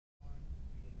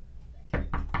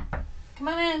Come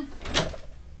on in.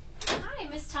 Hi,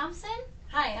 Miss Thompson.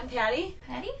 Hi, I'm Patty.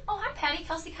 Patty? Oh, hi, Patty.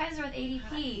 Kelsey Keiser with ADP.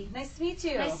 Hi. Nice to meet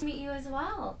you. Nice to meet you as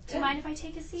well. Do you mind if I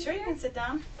take a seat Sure, here? you can sit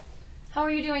down. How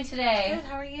are you doing today? Good,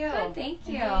 how are you? Good, thank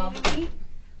you. Who are you here to meet?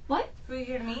 What? Who are you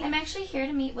here to meet? I'm actually here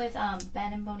to meet with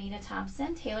Ben and Bonita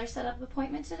Thompson. Taylor set up an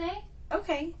appointment today.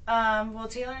 Okay. Well,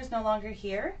 Taylor is no longer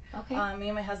here. Okay. Me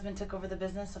and my husband took over the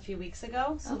business a few weeks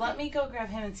ago. So Okay. let me go grab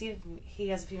him and see if he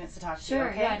has a few minutes to talk to Sure, you,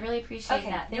 okay? yeah, I'd really appreciate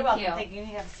that. Thank You're welcome. you. Thank you. You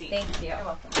can have a seat. Thank you. You're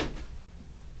welcome.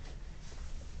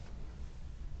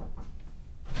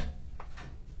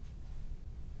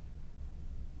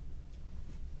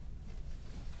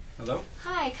 Hello?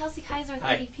 Hi, Kelsey Keiser with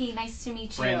Hi. ADP. Nice to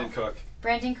meet you. Brandon Cook.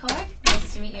 Brandon Cook?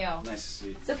 Nice to meet you. Nice to see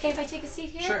you. It's okay if I take a seat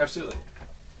here? Sure, absolutely.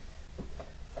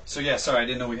 So yeah, sorry, I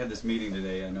didn't know we had this meeting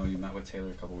today. I know you met with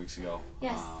Taylor a couple weeks ago.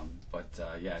 Yes. But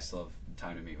yeah, I still have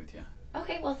time to meet with you.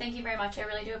 Okay, well, thank you very much. I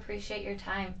really do appreciate your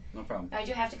time. No problem. I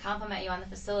do have to compliment you on the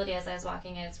facility as I was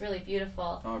walking in. It's really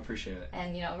beautiful. Oh, I appreciate it.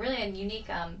 And, really a unique,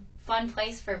 fun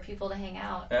place for people to hang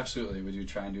out. Absolutely. We do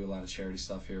try and do a lot of charity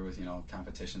stuff here with,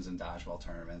 competitions and dodgeball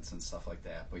tournaments and stuff like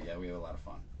that. But yeah, we have a lot of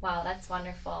fun. Wow, that's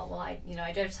wonderful. Well, I do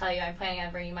have to tell you, I'm planning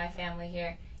on bringing my family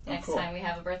here next cool. time we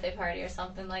have a birthday party or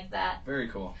something like that. Very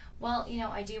cool. Well,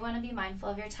 I do want to be mindful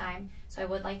of your time, so I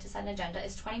would like to set an agenda.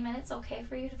 Is 20 minutes okay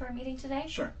for you for a meeting today?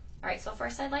 Sure. All right, so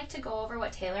first I'd like to go over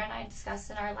what Taylor and I discussed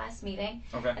in our last meeting,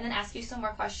 Okay. and then ask you some more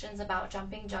questions about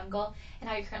Jumping Jungle and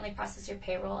how you currently process your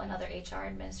payroll and other HR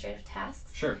administrative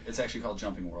tasks. Sure. It's actually called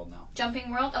Jumping World now.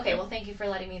 Jumping World? Okay, Yep. well, thank you for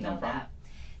letting me know No problem. that.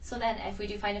 So then, if we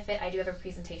do find a fit, I do have a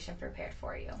presentation prepared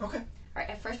for you. Okay. All right,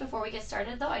 at first, before we get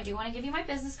started, though, I do want to give you my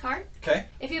business card. Okay.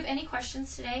 If you have any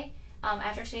questions today,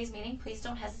 after today's meeting, please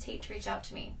don't hesitate to reach out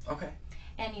to me. Okay.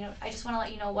 And, I just want to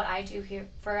let you know what I do here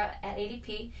at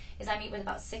ADP is I meet with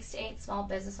about 6 to 8 small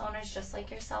business owners just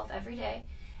like yourself every day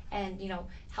and,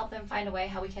 help them find a way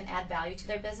how we can add value to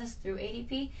their business through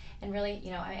ADP. And really,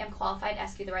 I am qualified to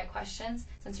ask you the right questions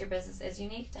since your business is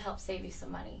unique to help save you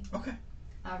some money. Okay.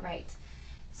 All right.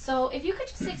 So if you could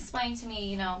just explain to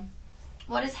me,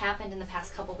 what has happened in the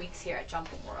past couple weeks here at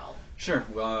Jumping World? Sure.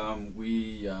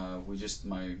 We just,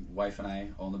 my wife and I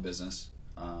own the business.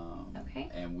 Okay.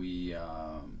 And we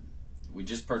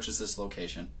just purchased this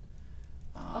location.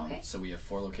 Okay. So we have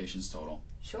 4 locations total.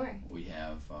 Sure. We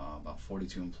have about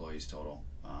 42 employees total.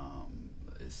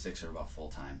 6 are about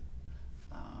full-time.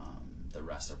 The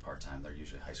rest are part-time. They're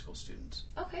usually high school students.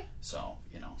 Okay. So,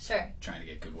 Sure. trying to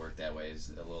get good work that way is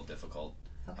a little difficult.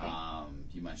 Okay.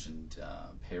 You mentioned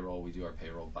payroll. We do our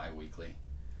payroll bi-weekly.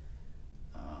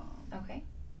 Okay.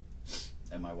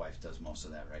 And my wife does most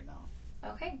of that right now.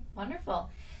 Okay,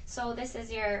 wonderful. So this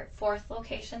is your 4th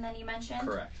location then you mentioned?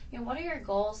 Correct. What are your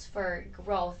goals for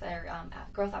growth or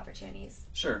growth opportunities?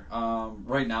 Sure.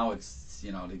 Right now it's,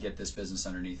 to get this business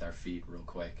underneath our feet real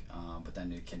quick, but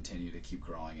then to continue to keep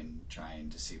growing and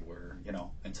trying to see where,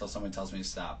 until someone tells me to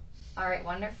stop. All right,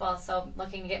 wonderful. So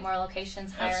looking to get more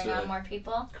locations, hiring Absolutely. on more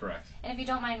people? Correct. And if you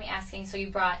don't mind me asking, so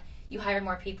you hired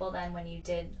more people than when you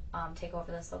did take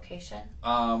over this location?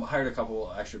 Hired a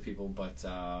couple extra people, but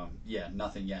yeah,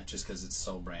 nothing yet, just because it's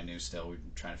so brand new still. We're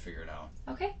trying to figure it out.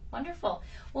 Okay, wonderful.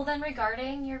 Well then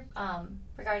regarding your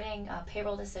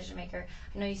payroll decision maker,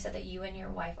 I know you said that you and your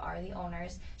wife are the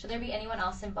owners. Should there be anyone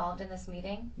else involved in this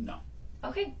meeting? No.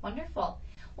 Okay, wonderful.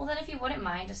 Well then if you wouldn't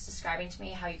mind just describing to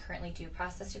me how you currently do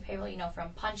process your payroll, from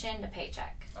punch in to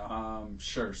paycheck.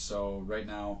 Sure. So right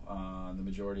now, the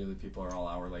majority of the people are all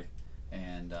hourly,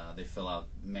 and they fill out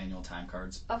manual time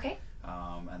cards. Okay.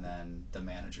 And then the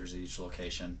managers at each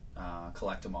location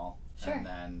collect them all. Sure. And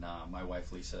then my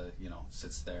wife Lisa,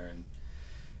 sits there and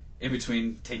in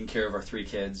between taking care of our 3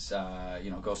 kids,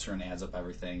 goes through and adds up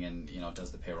everything and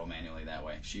does the payroll manually that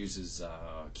way. She uses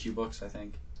QBooks, I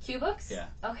think. QBooks? Yeah.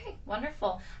 Okay,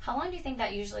 wonderful. How long do you think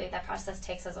that process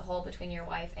takes as a whole between your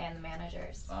wife and the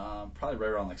managers? Probably right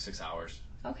around 6 hours.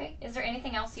 Okay. Is there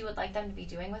anything else you would like them to be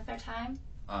doing with their time?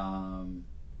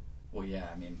 Well, yeah,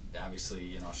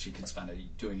 obviously, she could spend it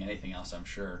doing anything else, I'm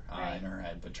sure, Right. in her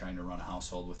head, but trying to run a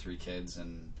household with 3 kids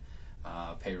and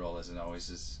payroll isn't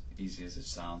always as easy as it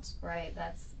sounds. Right,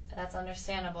 that's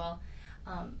understandable.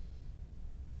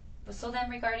 So then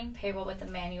regarding payroll with the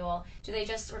manual, do they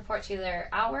just report to you their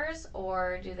hours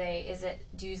or do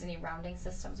you use any rounding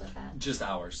systems with that? Just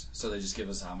hours. So they just give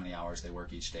us how many hours they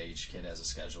work each day. Each kid has a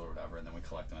schedule or whatever, and then we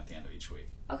collect them at the end of each week.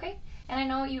 Okay. And I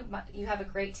know you have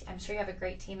I'm sure you have a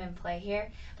great team in play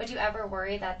here, but do you ever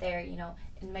worry that they're,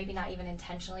 maybe not even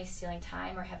intentionally stealing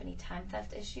time or have any time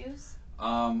theft issues?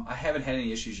 I haven't had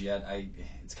any issues yet.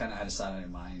 It's kind of out of sight, out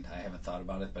of mind. I haven't thought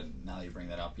about it, but now that you bring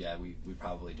that up, yeah, we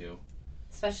probably do.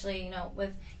 especially,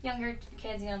 with younger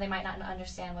kids, they might not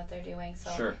understand what they're doing.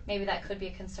 So Sure. maybe that could be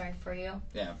a concern for you.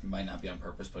 Yeah, it might not be on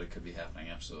purpose, but it could be happening,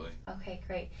 absolutely. Okay,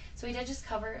 great. So we did just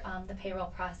cover the payroll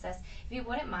process. If you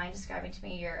wouldn't mind describing to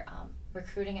me your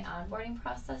recruiting and onboarding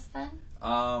process then?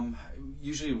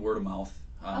 Usually word of mouth.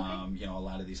 Okay. A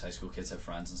lot of these high school kids have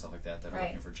friends and stuff like that are Right.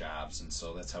 looking for jobs, and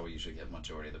so that's how we usually get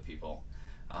majority of the people.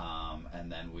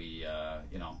 And then we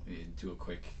do a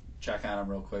quick check on them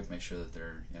real quick, make sure that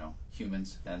they're,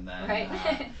 humans, and then,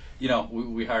 Right.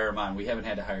 we hire them on. We haven't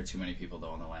had to hire too many people,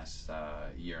 though, in the last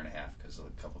year and a half, because a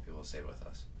couple people have stayed with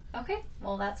us. Okay,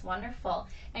 well, that's wonderful.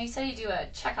 And you said you do a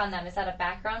check on them. Is that a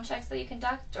background check that you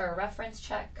conduct or a reference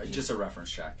check? Just a reference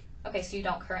check. Okay, so you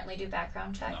don't currently do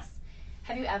background checks? No.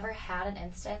 Have you ever had an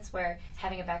instance where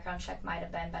having a background check might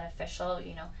have been beneficial?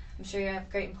 I'm sure you have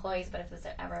great employees, but if there's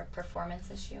ever a performance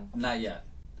issue? Not yet.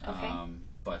 Okay.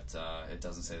 But it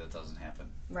doesn't say that doesn't happen.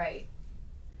 Right.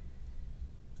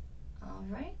 All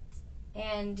right.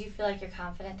 And do you feel like you're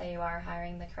confident that you are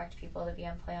hiring the correct people to be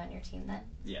employed on your team then?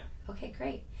 Yeah. Okay,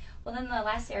 great. Well, then the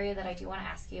last area that I do want to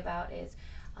ask you about is,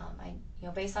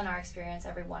 based on our experience,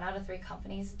 every 1 out of 3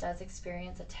 companies does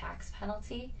experience a tax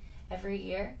penalty every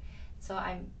year. So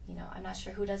I'm not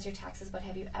sure who does your taxes, but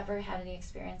have you ever had any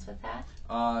experience with that?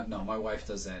 No, my wife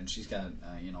does that, and she's got,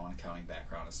 an accounting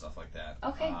background and stuff like that.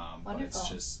 Okay, But it's wonderful.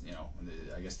 just,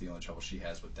 I guess the only trouble she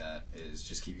has with that is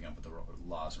just keeping up with the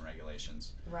laws and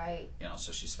regulations. Right.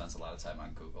 So she spends a lot of time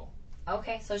on Google.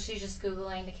 Okay, so she's just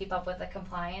Googling to keep up with the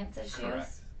compliance issues?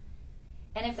 Correct.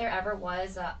 And if there ever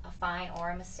was a fine or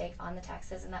a mistake on the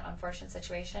taxes in that unfortunate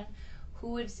situation, who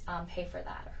would pay for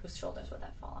that, or whose shoulders would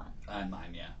that fall on? On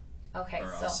mine, yeah. Okay,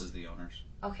 Or us as the owners.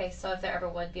 Okay, so if there ever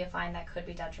would be a fine, that could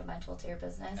be detrimental to your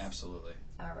business? Absolutely.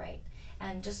 All right.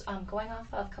 And just going off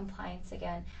of compliance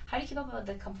again, how do you keep up with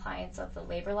the compliance of the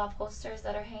labor law posters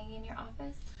that are hanging in your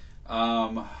office?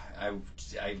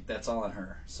 That's all on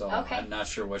her. So Okay. I'm not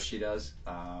sure what she does.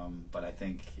 But I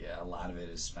think a lot of it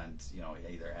is spent,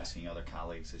 either asking other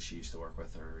colleagues that she used to work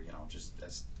with, or just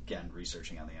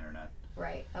researching on the internet.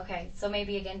 Right. Okay. So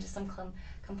maybe again, just some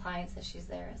compliance issues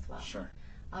there as well. Sure.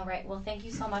 All right. Well, thank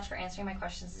you so much for answering my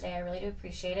questions today. I really do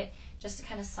appreciate it. Just to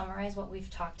kind of summarize what we've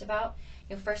talked about,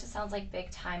 first, it sounds like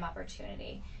big time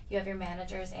opportunity. You have your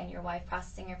managers and your wife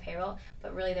processing your payroll,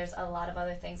 but really there's a lot of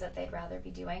other things that they'd rather be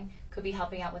doing. Could be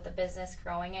helping out with the business,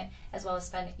 growing it, as well as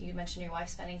you mentioned your wife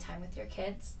spending time with your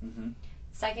kids. Mm-hmm.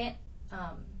 Second,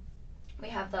 we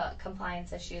have the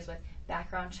compliance issues with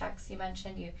background checks. You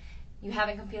mentioned you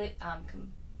haven't completely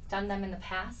done them in the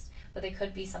past, but they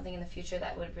could be something in the future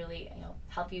that would really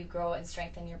help you grow and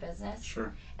strengthen your business.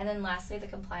 Sure. And then lastly, the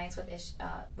compliance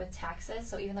with taxes.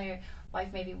 So even though your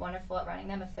wife may be wonderful at running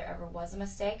them, if there ever was a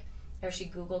mistake or she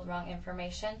Googled wrong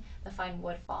information, the fine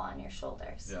would fall on your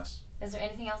shoulders. Yes. Is there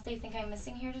anything else that you think I'm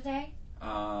missing here today?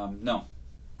 No.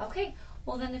 Okay.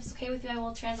 Well, then if it's okay with you, I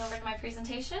will transfer over to my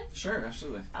presentation. Sure,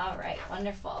 absolutely. All right.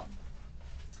 Wonderful.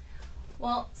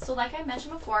 Well, so like I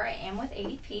mentioned before, I am with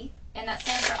ADP, and that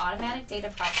stands for Automatic Data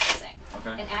Processing.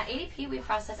 Okay. And at ADP, we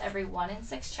process every 1 in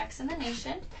 6 checks in the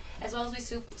nation, as well as we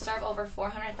serve over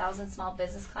 400,000 small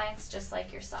business clients just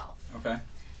like yourself. Okay.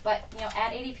 But,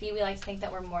 at ADP, we like to think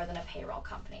that we're more than a payroll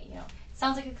company.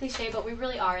 Sounds like a cliche, but we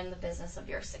really are in the business of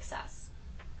your success.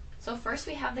 So first,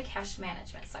 we have the cash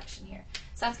management section here.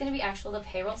 So that's going to be the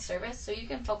payroll service, so you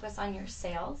can focus on your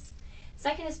sales.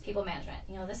 Second is people management.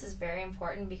 This is very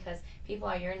important because people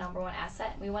are your number one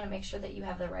asset, and we want to make sure that you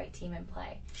have the right team in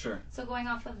play. Sure. So going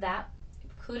off of that,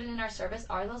 included in our service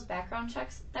are those background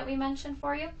checks that we mentioned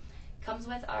for you. Comes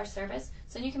with our service,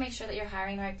 so you can make sure that you're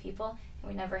hiring the right people,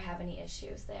 and we never have any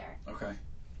issues there. Okay.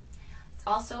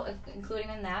 Also including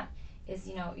in that is,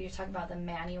 you're talking about the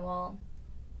manual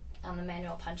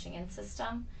punching in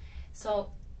system.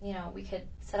 So, we could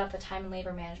set up a time and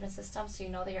labor management system so you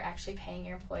know that you're actually paying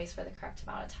your employees for the correct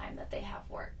amount of time that they have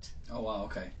worked. Oh, wow,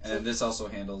 okay. And this also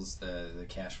handles the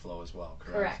cash flow as well,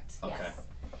 correct? Correct, Okay. yes.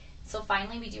 So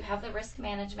finally, we do have the risk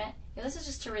management. This is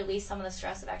just to release some of the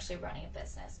stress of actually running a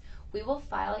business. We will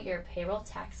file your payroll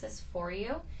taxes for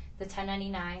you, the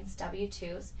 1099s,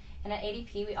 W-2s, and at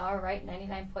ADP, we are right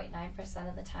 99.9%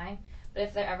 of the time. But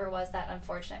if there ever was that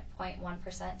unfortunate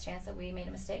 0.1% chance that we made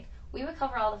a mistake, we would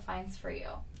cover all the fines for you.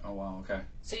 Oh, wow, okay.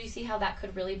 So you see how that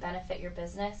could really benefit your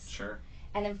business? Sure.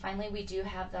 And then finally, we do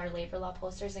have our labor law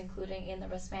posters, including in the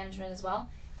risk management as well.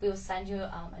 We will send you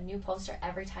a new poster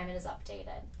every time it is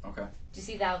updated. Okay. Do you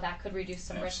see how that could reduce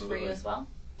some risk for you as well?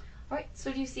 All right,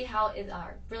 so do you see how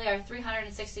our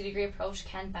 360-degree approach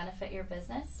can benefit your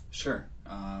business? Sure.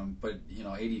 But,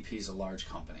 ADP is a large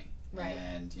company. Right.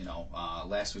 And,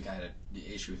 last week I had an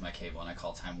issue with my cable, and I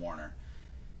called Time Warner.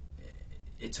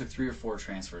 it took 3 or 4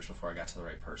 transfers before I got to the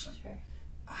right person. Sure.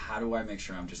 How do I make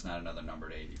sure I'm just not another number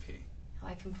to ADP?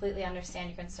 I completely understand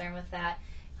your concern with that.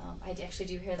 I actually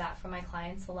do hear that from my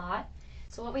clients a lot.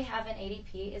 So what we have in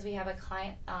ADP is we have a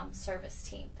client service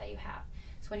team that you have.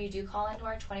 So when you do call into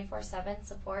our 24/7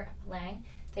 support line,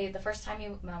 the first time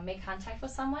you make contact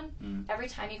with someone, every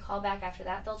time you call back after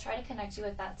that, they'll try to connect you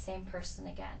with that same person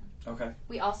again. Okay.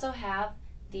 We also have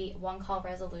the one-call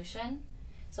resolution.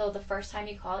 So the first time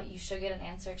you call, you should get an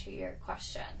answer to your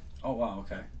question. Oh, wow,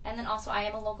 okay. And then also, I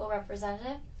am a local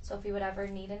representative, so if you would ever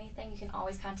need anything, you can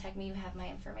always contact me. You have my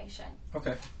information.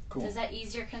 Okay, cool. Does that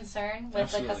ease your concern with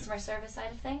Absolutely. the customer service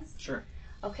side of things? Sure.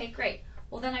 Okay, great.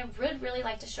 Well, then I would really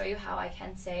like to show you how I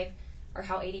can save, or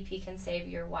how ADP can save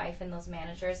your wife and those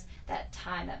managers that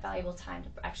time, that valuable time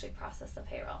to actually process the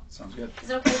payroll. Sounds good. Is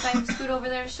it okay if I scoot over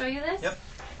there to show you this? Yep.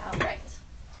 All right.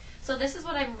 So this is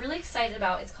what I'm really excited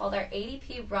about. It's called our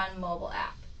ADP Run mobile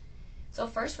app. So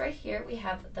first right here we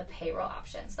have the payroll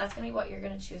options. That's going to be what you're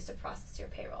going to choose to process your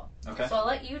payroll. Okay. So I'll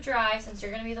let you drive since you're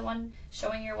going to be the one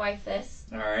showing your wife this.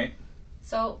 All right.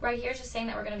 So right here is just saying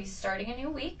that we're going to be starting a new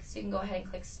week. So you can go ahead and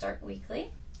click Start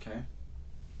Weekly. Okay.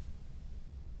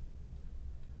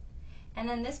 And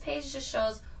then this page just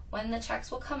shows when the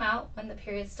checks will come out, when the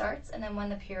period starts, and then when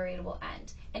the period will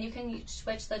end. And you can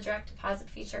switch the direct deposit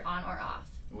feature on or off.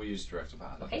 We'll use direct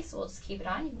deposit. Okay, so we'll just keep it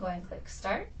on. You can go ahead and click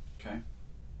Start. Okay.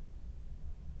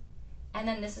 And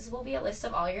then will be a list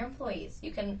of all your employees.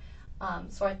 You can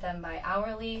sort them by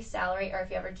hourly, salary, or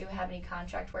if you ever do have any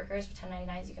contract workers for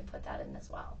 1099s, you can put that in as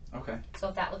well. Okay. So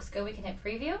if that looks good, we can hit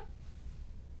Preview.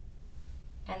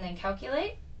 And then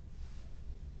Calculate.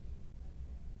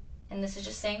 And this is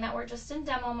just saying that we're just in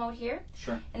demo mode here.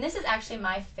 Sure. And this is actually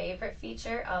my favorite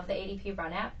feature of the ADP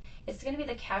Run app. It's going to be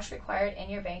the cash required in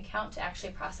your bank account to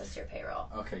actually process your payroll.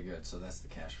 Okay, good. So that's the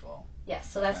cash flow. Yes,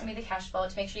 so that's going to be the cash flow.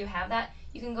 To make sure you have that,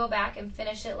 you can go back and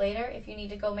finish it later if you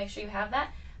need to go make sure you have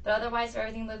that. But otherwise, if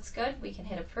everything looks good, we can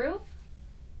hit Approve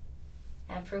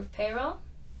and Approve Payroll,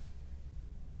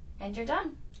 and you're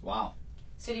done. Wow.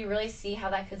 So do you really see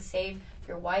how that could save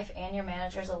your wife and your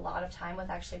managers a lot of time with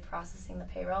actually processing the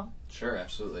payroll? Sure,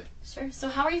 absolutely. Sure. So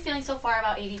how are you feeling so far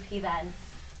about ADP then?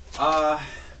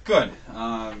 Good.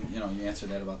 You answered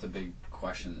that about the big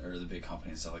question or the big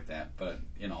company and stuff like that. But,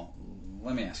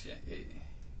 let me ask you.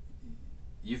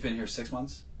 You've been here 6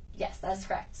 months? Yes, that's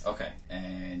correct. Okay.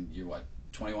 And you're what,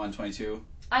 21, 22?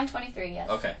 I'm 23, yes.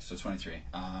 Okay, so 23.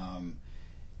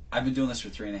 I've been doing this for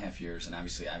 3.5 years, and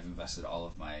obviously I've invested all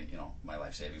of my, my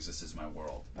life savings. This is my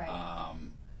world. Right.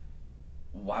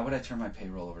 Why would I turn my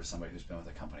payroll over to somebody who's been with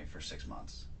a company for 6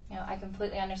 months? I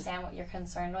completely understand what you're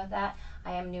concerned with that.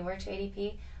 I am newer to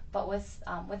ADP, but with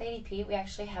ADP, we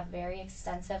actually have very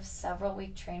extensive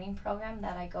several-week training program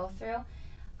that I go through.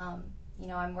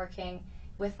 I'm working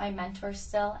with my mentors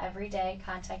still every day,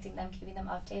 contacting them, keeping them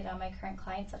updated on my current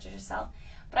clients, such as yourself.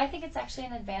 But I think it's actually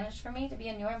an advantage for me to be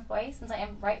a newer employee since I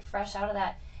am right fresh out of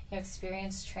that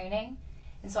experience training,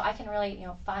 and so I can really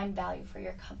find value for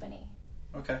your company.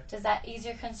 Okay. Does that ease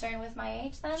your concern with my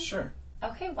age then? Sure.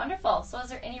 Okay, wonderful. So is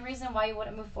there any reason why you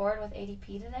wouldn't move forward with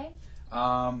ADP today?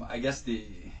 I guess the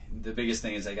biggest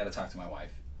thing is I got to talk to my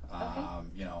wife. Okay.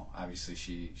 Obviously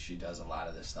she does a lot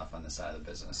of this stuff on this side of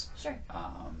the business. Sure.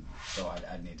 So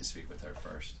I'd need to speak with her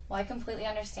first. Well, I completely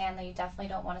understand that you definitely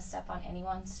don't want to step on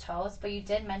anyone's toes, but you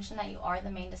did mention that you are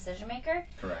the main decision maker.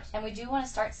 Correct. And we do want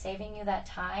to start saving you that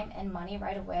time and money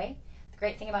right away. The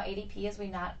great thing about ADP is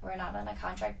we're not on a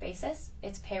contract basis.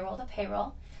 It's payroll to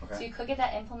payroll. Okay. So you could get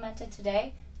that implemented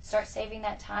today, start saving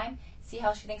that time, see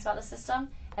how she thinks about the system,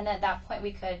 and then at that point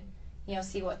we could,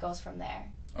 see what goes from there.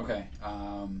 Okay.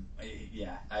 I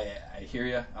hear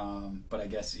you. But I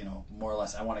guess, more or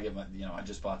less I want to get my, I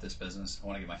just bought this business. I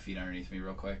want to get my feet underneath me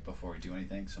real quick before we do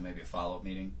anything. So maybe a follow-up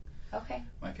meeting Okay.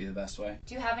 might be the best way.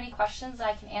 Do you have any questions that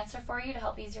I can answer for you to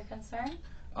help ease your concern?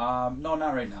 No,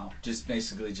 not right now. Just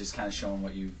basically just kind of showing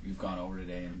what you've gone over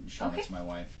today and showing it to my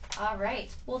wife. All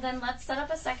right. Well, then let's set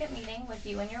up a second meeting with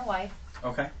you and your wife.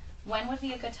 Okay. When would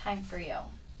be a good time for you?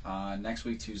 Next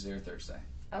week, Tuesday or Thursday.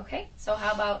 Okay. So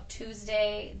how about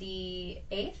Tuesday the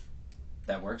 8th?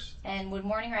 That works. And would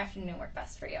morning or afternoon work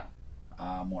best for you?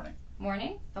 Morning.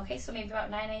 Morning? Okay, so maybe about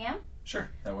 9 a.m.? Sure,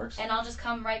 that works. And I'll just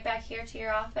come right back here to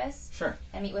your office Sure.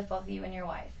 and meet with both of you and your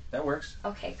wife. That works.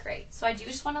 Okay, great. So I do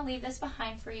just want to leave this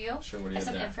behind for you. Sure, what do you As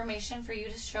have some there? information for you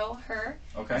to show her,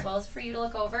 Okay. as well as for you to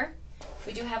look over.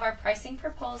 We do have our pricing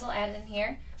proposal added in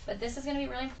here, but this is going to be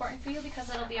really important for you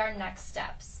because it'll be our next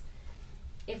steps.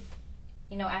 If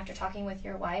after talking with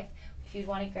your wife, if you'd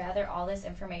want to gather all this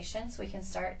information so we can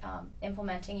start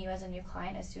implementing you as a new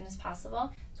client as soon as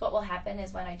possible. So what will happen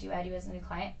is when I do add you as a new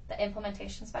client, the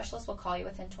implementation specialist will call you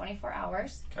within 24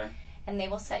 hours. Okay. And they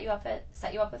will set you up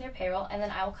with your payroll, and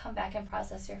then I will come back and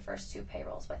process your first 2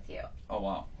 payrolls with you. Oh,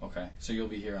 wow. Okay. So you'll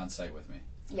be here on site with me?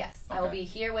 Yes. Okay. I will be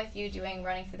here with you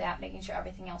running through that, making sure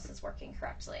everything else is working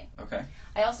correctly. Okay.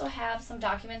 I also have some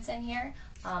documents in here.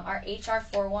 Our HR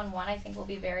 411 I think will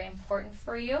be very important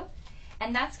for you.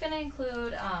 And that's going to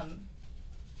include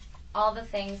all the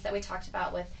things that we talked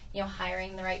about with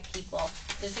hiring the right people.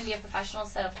 There's going to be a professional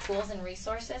set of tools and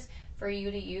resources for you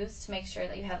to use to make sure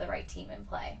that you have the right team in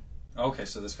play. Okay,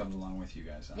 so this comes along with you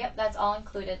guys, huh? Yep, that's all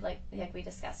included like we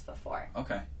discussed before.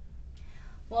 Okay.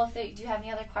 Well, do you have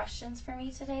any other questions for me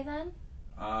today then?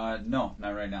 No,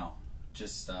 not right now.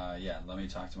 Just, let me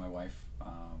talk to my wife,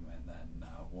 and then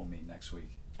we'll meet next week.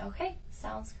 Okay,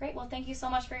 sounds great. Well, thank you so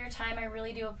much for your time. I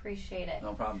really do appreciate it.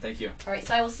 No problem. Thank you. All right,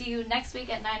 so I will see you next week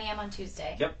at 9 a.m. on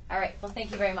Tuesday. Yep. All right, well,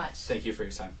 thank you very much. Thank you for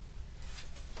your time.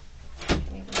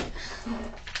 Thank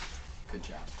Good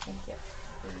job. you.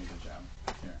 Very good job.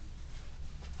 Here.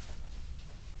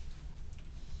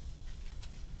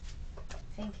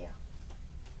 Thank you.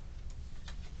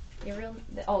 Your real...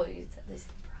 Oh, you said this.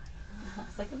 I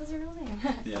was like, what is your real name?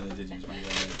 Yeah, they did use my real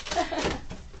name.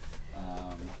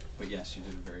 But yes, you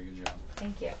did a very good job.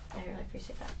 Thank you. I really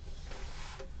appreciate that.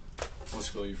 What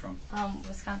school are you from?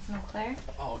 Wisconsin Eau Claire.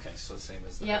 Oh, okay. So the same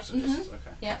as the Yep. rest of this.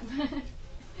 Okay. Yep.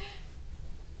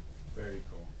 Very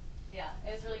cool. Yeah,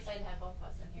 it was really exciting to have both of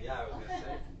us in here. Yeah, I was going to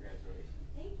say, congratulations.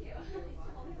 Thank you. Thanks for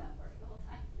holding that for me the whole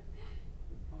time.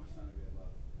 How much time do we have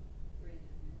left? 3.5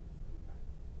 minutes.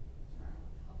 I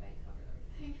hope I covered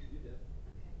everything. You did.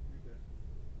 Okay. You're good.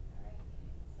 All right.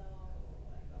 So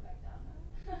I go back down now.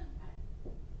 She's going to take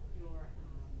it.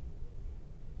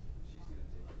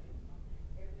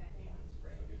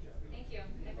 Great. So good job. Thank you.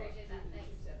 I appreciate that.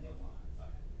 Thanks.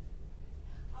 Bye.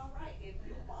 All right, if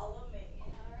you follow me.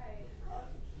 All right.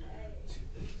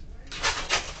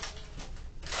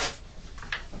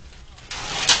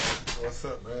 What's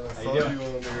up, man? I How saw you you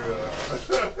doing? on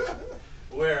there.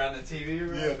 Where, on the TV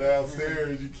room? Yeah,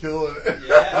 downstairs. You killing it.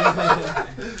 Yeah.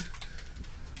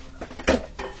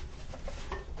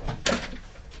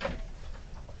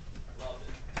 Loved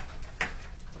it.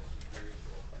 Very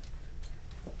cool.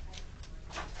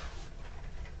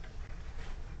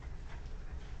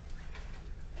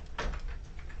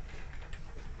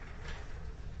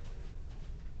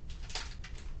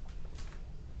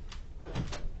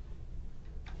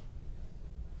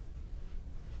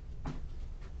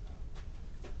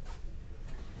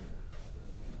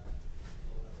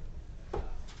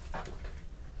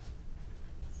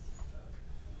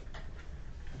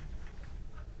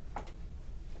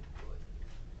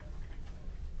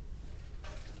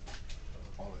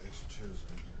 All the extra chairs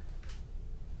are in here.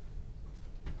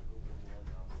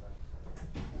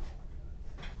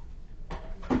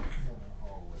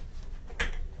 Hallway.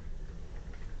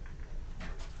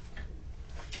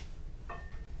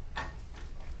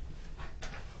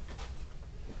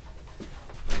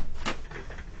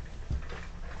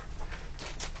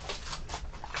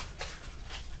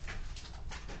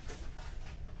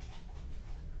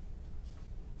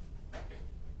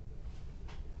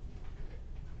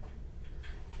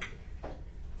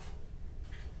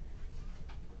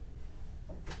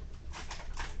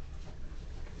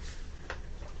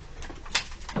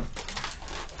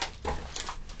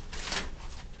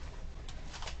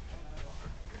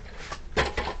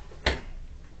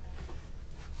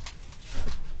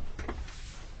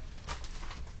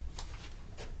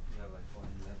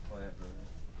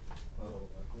 Oh,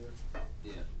 right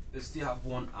there. Yeah. They still have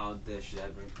one out there. Should I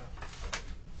bring?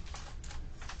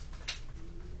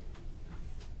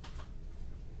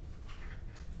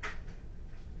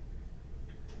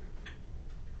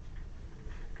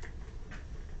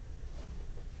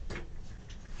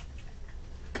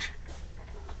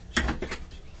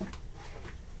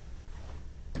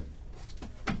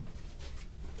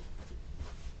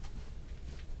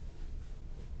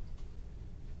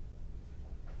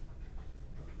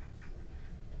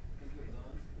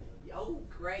 Oh,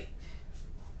 great.